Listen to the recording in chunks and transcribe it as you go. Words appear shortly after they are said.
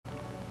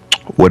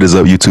What is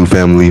up, YouTube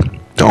family?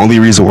 The only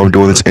reason why I'm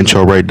doing this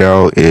intro right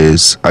now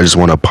is I just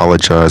want to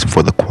apologize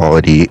for the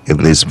quality in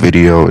this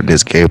video and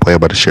this gameplay I'm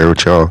about to share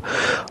with y'all.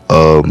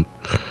 Um,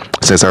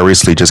 since I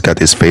recently just got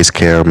this face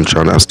cam,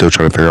 I'm still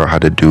trying to figure out how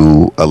to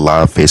do a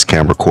live face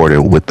cam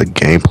recording with the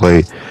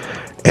gameplay,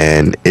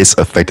 and it's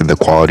affecting the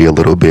quality a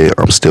little bit.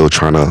 I'm still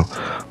trying to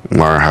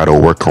learn how to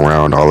work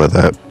around all of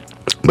that.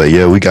 But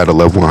yeah, we got a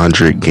level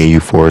 100 Ginyu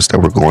Force that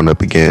we're going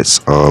up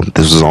against.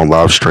 This was on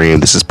live stream.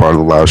 This is part of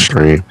the live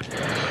stream.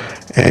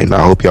 And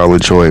I hope y'all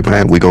enjoy it,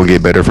 man. We're going to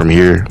get better from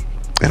here.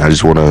 And I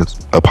just want to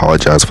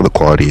apologize for the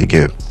quality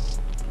again.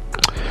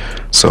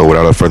 So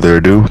without further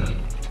ado,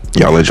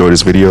 y'all enjoy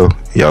this video.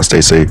 Y'all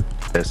stay safe.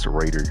 Best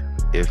raider,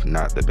 if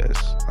not the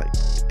best. Like,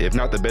 if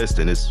not the best,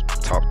 then it's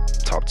top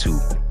two.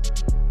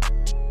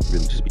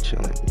 Really just be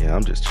chilling. Yeah,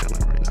 I'm just chilling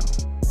right now.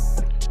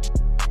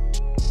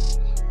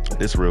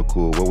 This real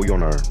cool. Well, we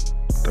on our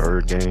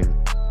third game.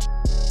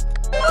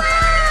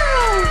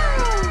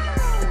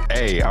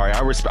 Hey, all right,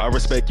 I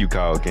respect you,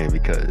 Kyle, again,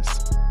 because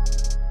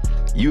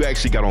you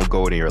actually got on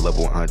gold and you're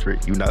level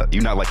 100. You're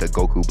not like a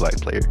Goku Black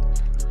player.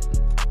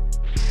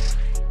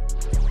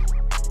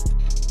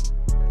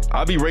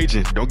 I'll be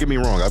raging. Don't get me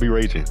wrong. I'll be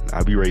raging.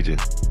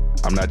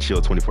 I'm not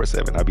chill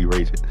 24/7. I'll be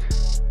raging.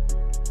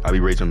 I'll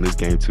be raging on this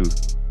game too.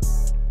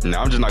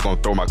 Now I'm just not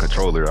gonna throw my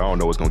controller. I don't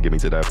know what's gonna get me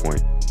to that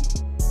point.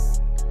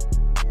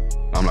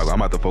 I'm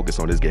about to focus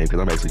on this game because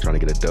I'm actually trying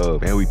to get a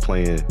dub, and we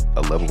playing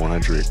a level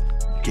 100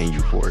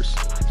 Ginyu Force.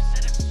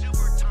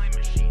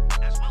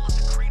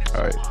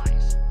 All right.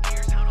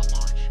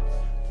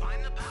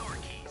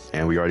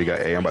 And we already got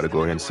A. I'm about to go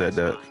ahead and set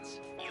that.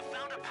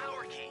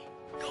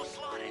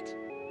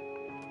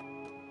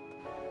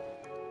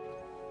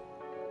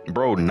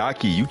 Bro,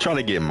 Naki, you trying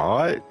to get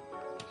mod?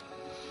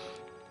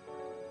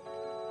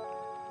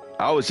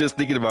 I was just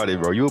thinking about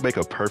it, bro. You would make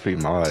a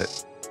perfect mod.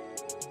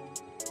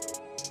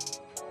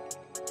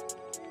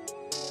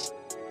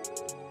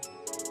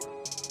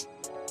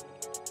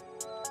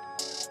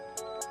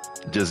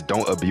 Just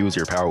don't abuse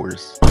your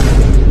powers.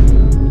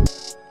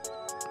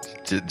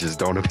 Just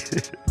don't.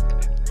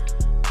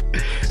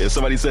 If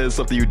somebody says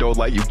something you don't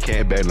like, you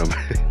can't ban them.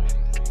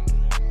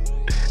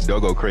 Don't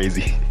go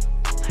crazy.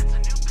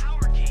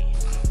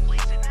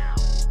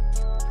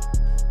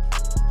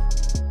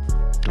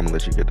 I'm gonna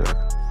let you get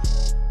that.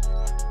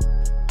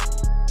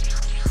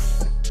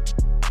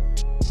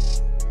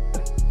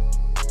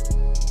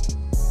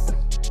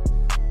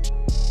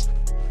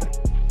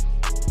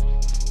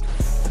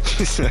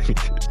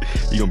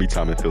 You gonna be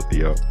timing filthy,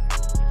 yo.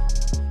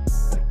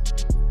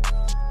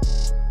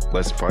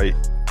 Let's fight.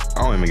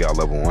 I don't even got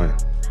level 1.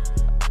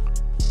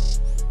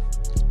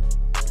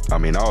 I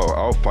mean,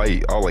 I'll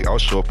fight. I'll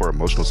show up for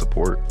emotional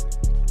support.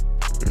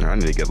 I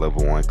need to get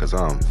level 1 because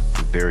I'm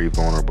very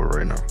vulnerable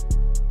right now.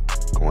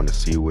 Going to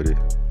see with it.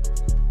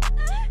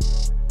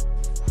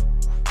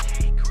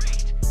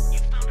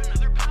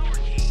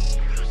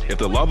 If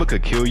the lava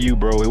could kill you,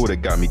 bro, it would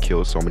have got me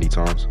killed so many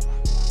times.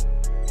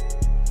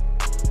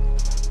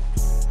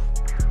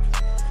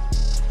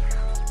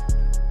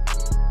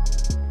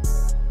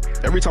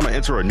 Every time I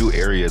enter a new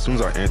area, as soon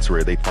as I enter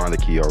it, they find the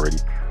key already.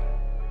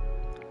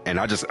 And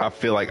I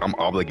feel like I'm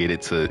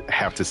obligated to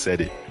have to set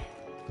it.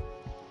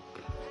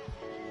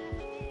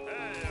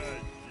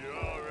 You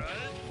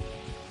alright?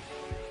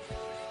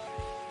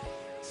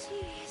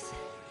 Jeez.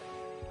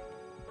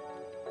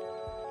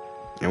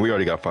 And we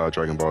already got 5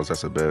 Dragon Balls,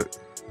 that's a bet.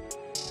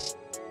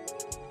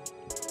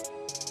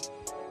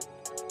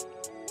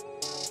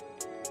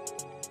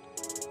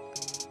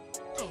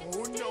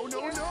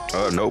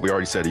 Oh, no. Nope, we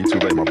already said it. You too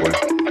late, my boy. I am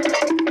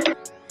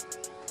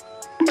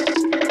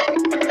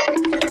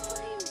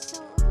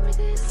so over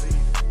this.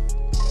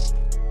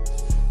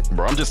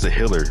 Bro, I'm just a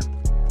healer.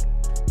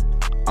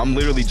 I'm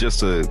literally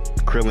just a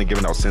Krillin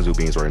giving out Senzu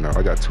beans right now.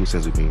 I got 2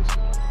 Senzu beans.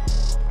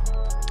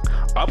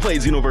 I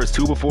played Xenoverse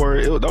 2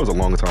 before. That was a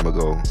long time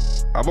ago.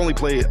 I only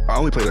played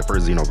the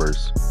first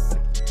Xenoverse.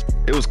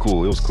 It was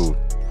cool.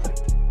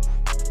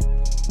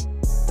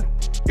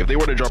 If they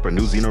were to drop a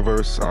new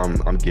Xenoverse,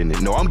 I'm getting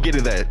it. No, I'm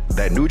getting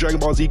that new Dragon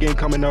Ball Z game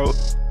coming out.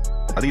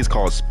 I think it's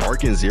called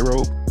Sparking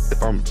Zero.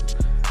 If I'm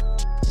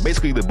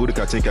basically the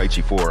Budokai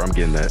Tenkaichi 4, I'm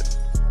getting that.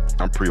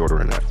 I'm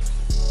pre-ordering that.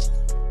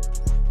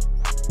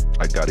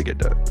 I gotta get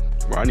that.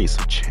 Bro, I need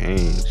some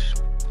change.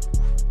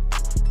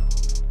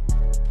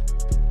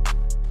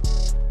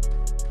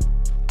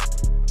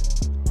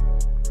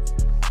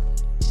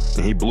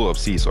 And he blew up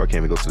C, so I can't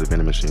even go to the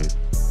vending machine.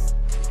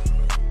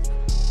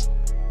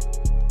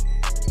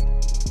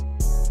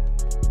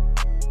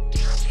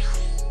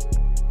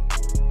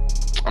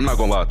 I'm not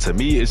gonna lie, to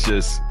me it's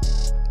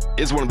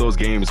one of those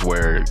games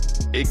where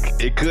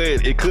it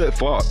could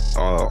flop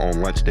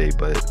on launch day,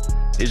 but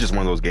it's just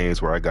one of those games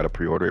where I gotta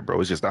pre-order it, bro.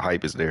 It's just the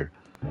hype is there.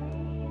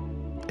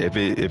 If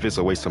it's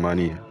a waste of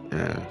money,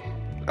 yeah,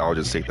 I'll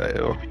just take that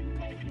L.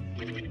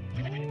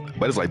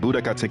 But it's like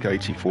Budokai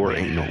Tenkaichi 4,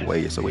 ain't no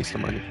way it's a waste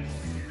of money.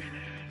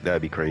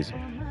 That'd be crazy.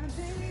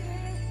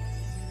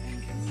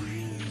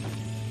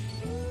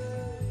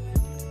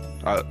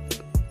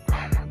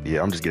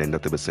 Yeah, I'm just getting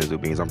nothing but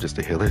senzu beans. I'm just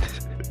a healer.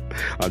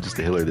 I'm just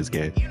a healer this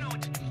game.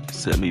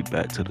 Send me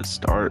back to the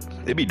start.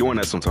 It be doing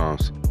that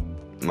sometimes.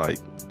 Like,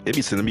 it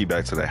be sending me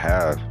back to the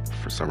half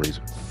for some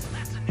reason.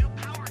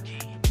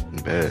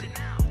 Bad.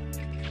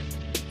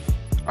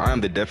 I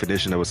am the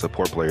definition of a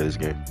support player this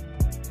game.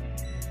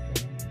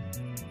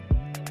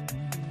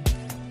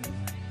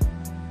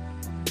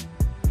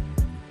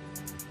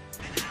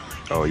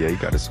 Oh yeah, he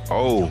got his.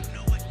 Oh,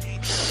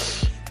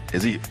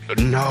 is he?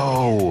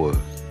 No.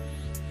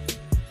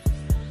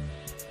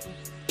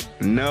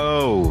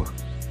 No.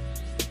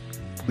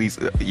 Please.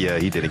 Yeah,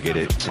 he didn't get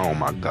it. Oh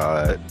my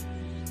god.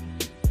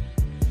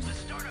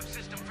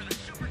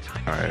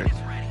 All right.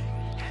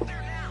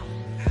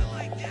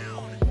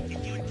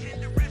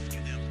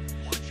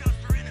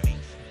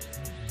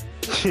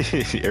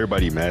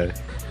 Everybody mad.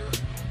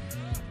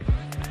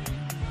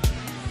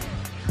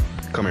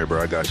 Come here,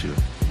 bro. I got you.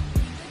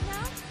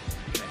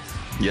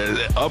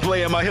 Yeah, I'm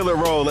playing my healer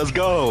role. Let's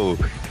go.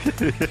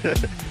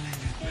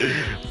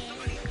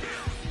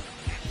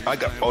 I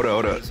got. Hold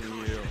up.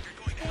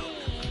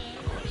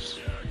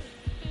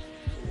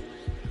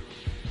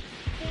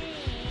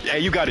 Yeah,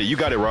 you got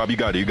it, Rob. You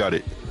got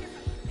it.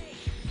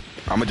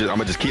 I'ma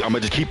just keep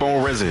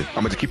on resin.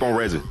 I'ma just keep on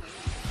resin.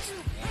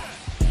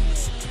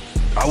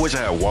 I wish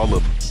I had wall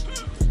up.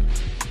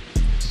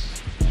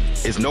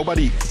 Is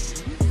nobody?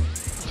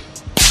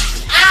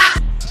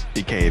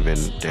 He can't even.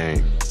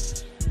 Dang.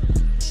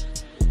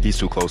 He's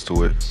too close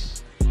to it.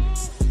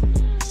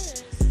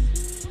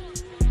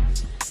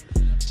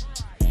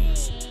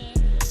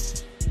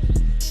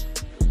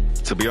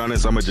 To be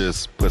honest, I'ma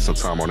just put some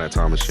time on that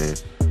time machine.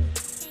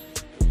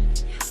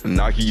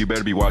 Naki, you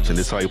better be watching.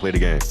 This is how you play the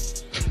game.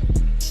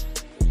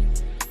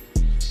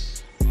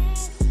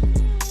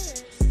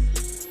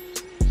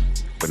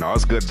 But no,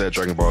 it's good that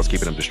Dragon Ball is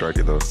keeping him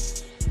distracted though.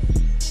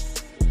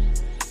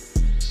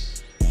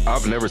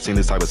 I've never seen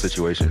this type of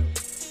situation.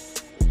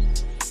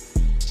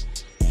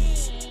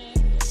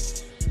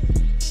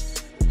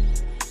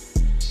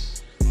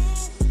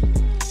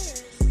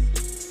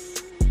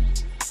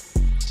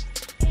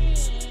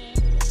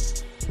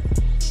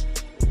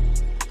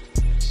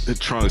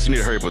 Trunks, you need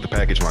to hurry up with the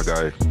package, my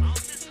guy.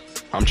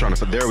 I'm trying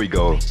to. There we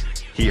go.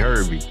 He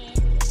heard me.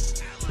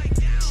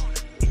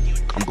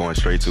 I'm going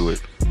straight to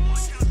it.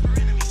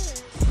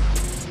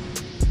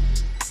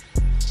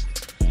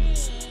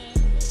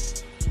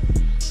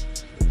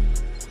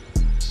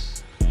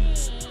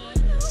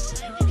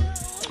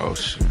 Oh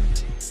shit.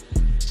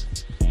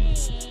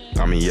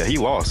 I mean, yeah, he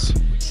lost.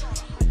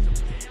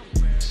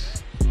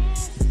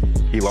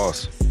 He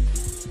lost.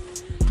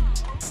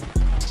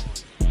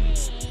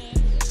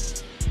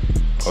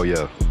 Oh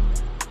yeah.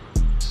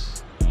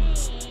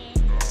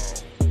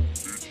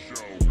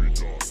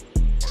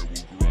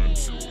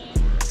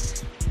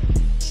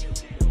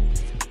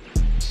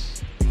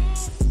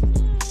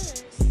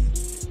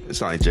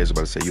 It's not like Jay's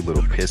about to say, you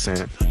little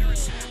pissant.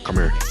 Come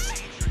here.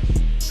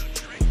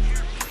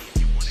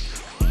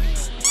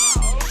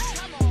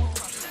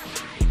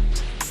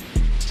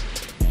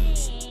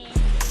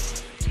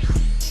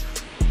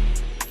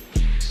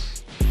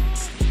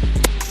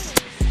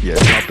 Yeah,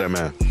 stop that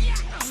man.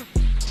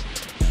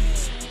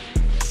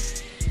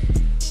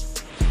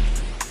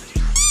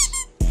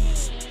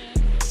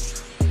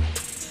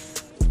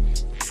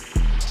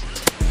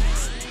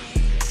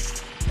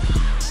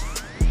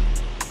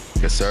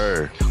 Yes,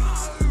 sir.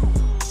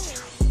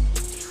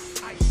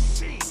 I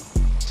see.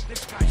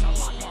 This guy's a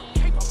lot more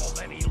capable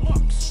than he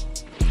looks.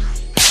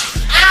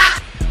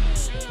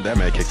 That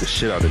man kicked the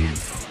shit out of me.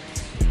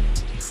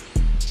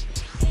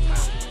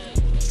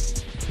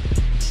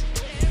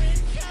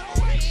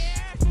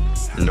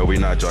 No, we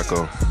not,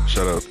 Jocko.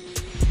 Shut up.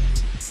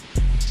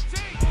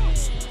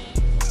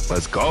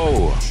 Let's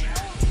go.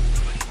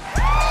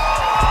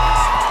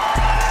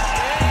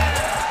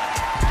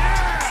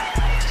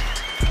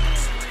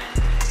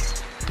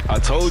 I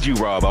told you,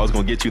 Rob, I was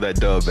gonna get you that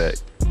dub back.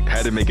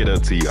 Had to make it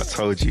up to you. I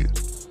told you.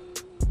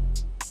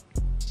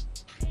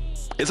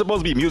 It's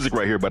supposed to be music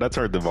right here, but I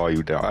turned the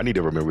volume down. I need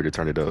to remember to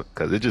turn it up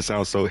because it just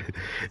sounds so.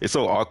 It's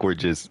so awkward.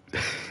 Just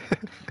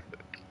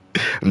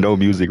no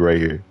music right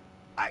here.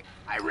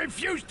 I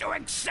refuse to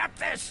accept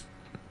this.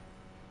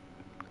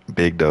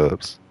 Big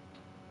dubs.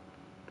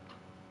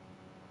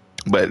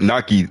 But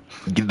Naki,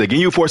 the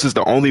Ginyu Force is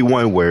the only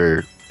one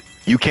where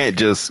you can't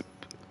just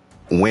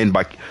win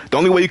by. The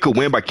only way you could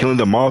win by killing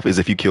them off is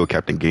if you kill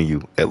Captain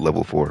Ginyu at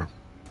level 4.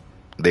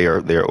 They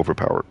are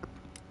overpowered.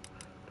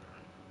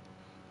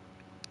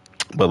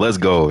 But let's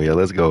go. Yeah,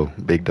 let's go.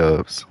 Big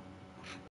dubs.